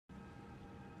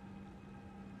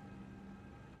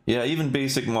Yeah, even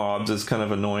basic mobs is kind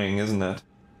of annoying, isn't it?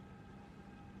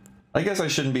 I guess I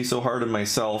shouldn't be so hard on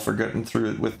myself for getting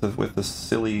through it with the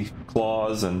silly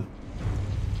claws and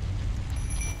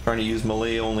trying to use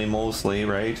melee only mostly,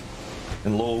 right?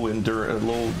 And low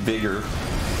vigor.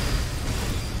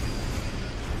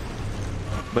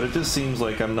 But it just seems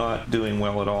like I'm not doing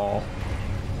well at all.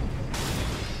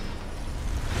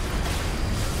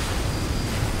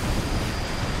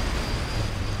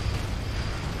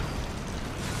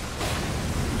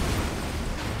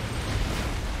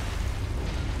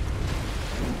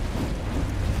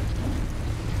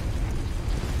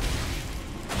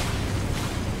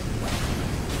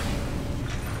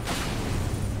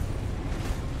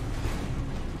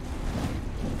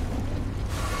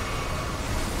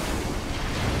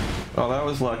 Oh, that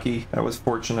was lucky. That was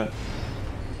fortunate.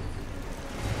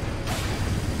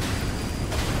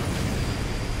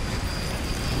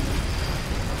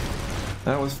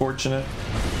 That was fortunate.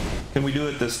 Can we do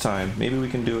it this time? Maybe we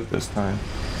can do it this time.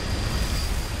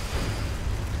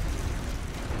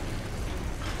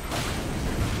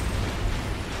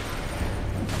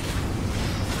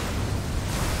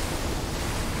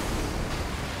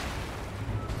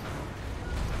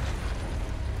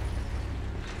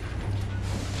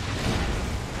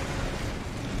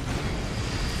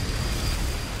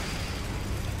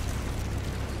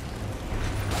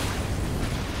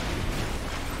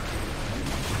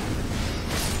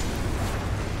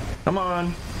 Come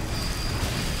on.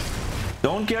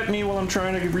 Don't get me while I'm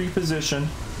trying to reposition.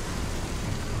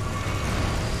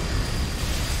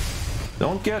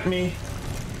 Don't get me.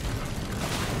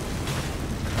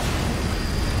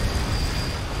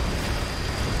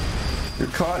 You're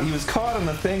caught. He was caught in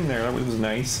the thing there. That was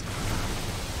nice.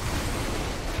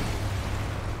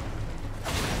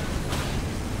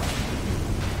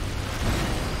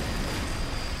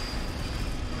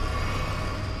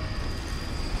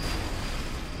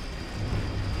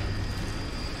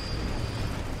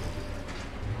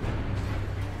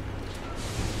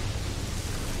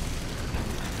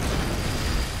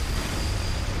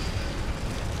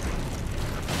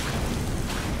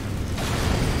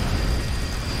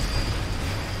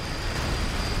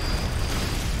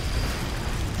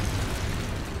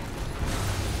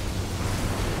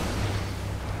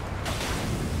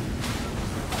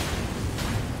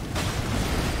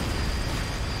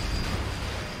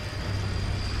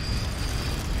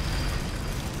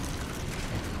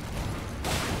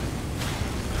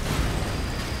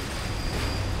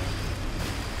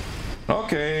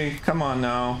 Okay, come on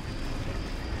now.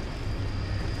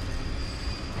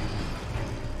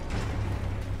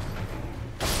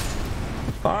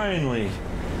 Finally.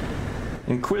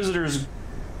 Inquisitor's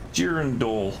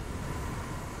Girandole.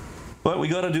 But we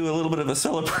gotta do a little bit of a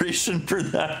celebration for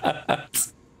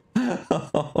that.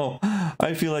 Oh,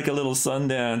 I feel like a little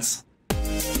Sundance.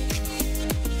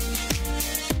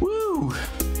 Woo!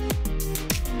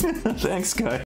 Thanks, guys.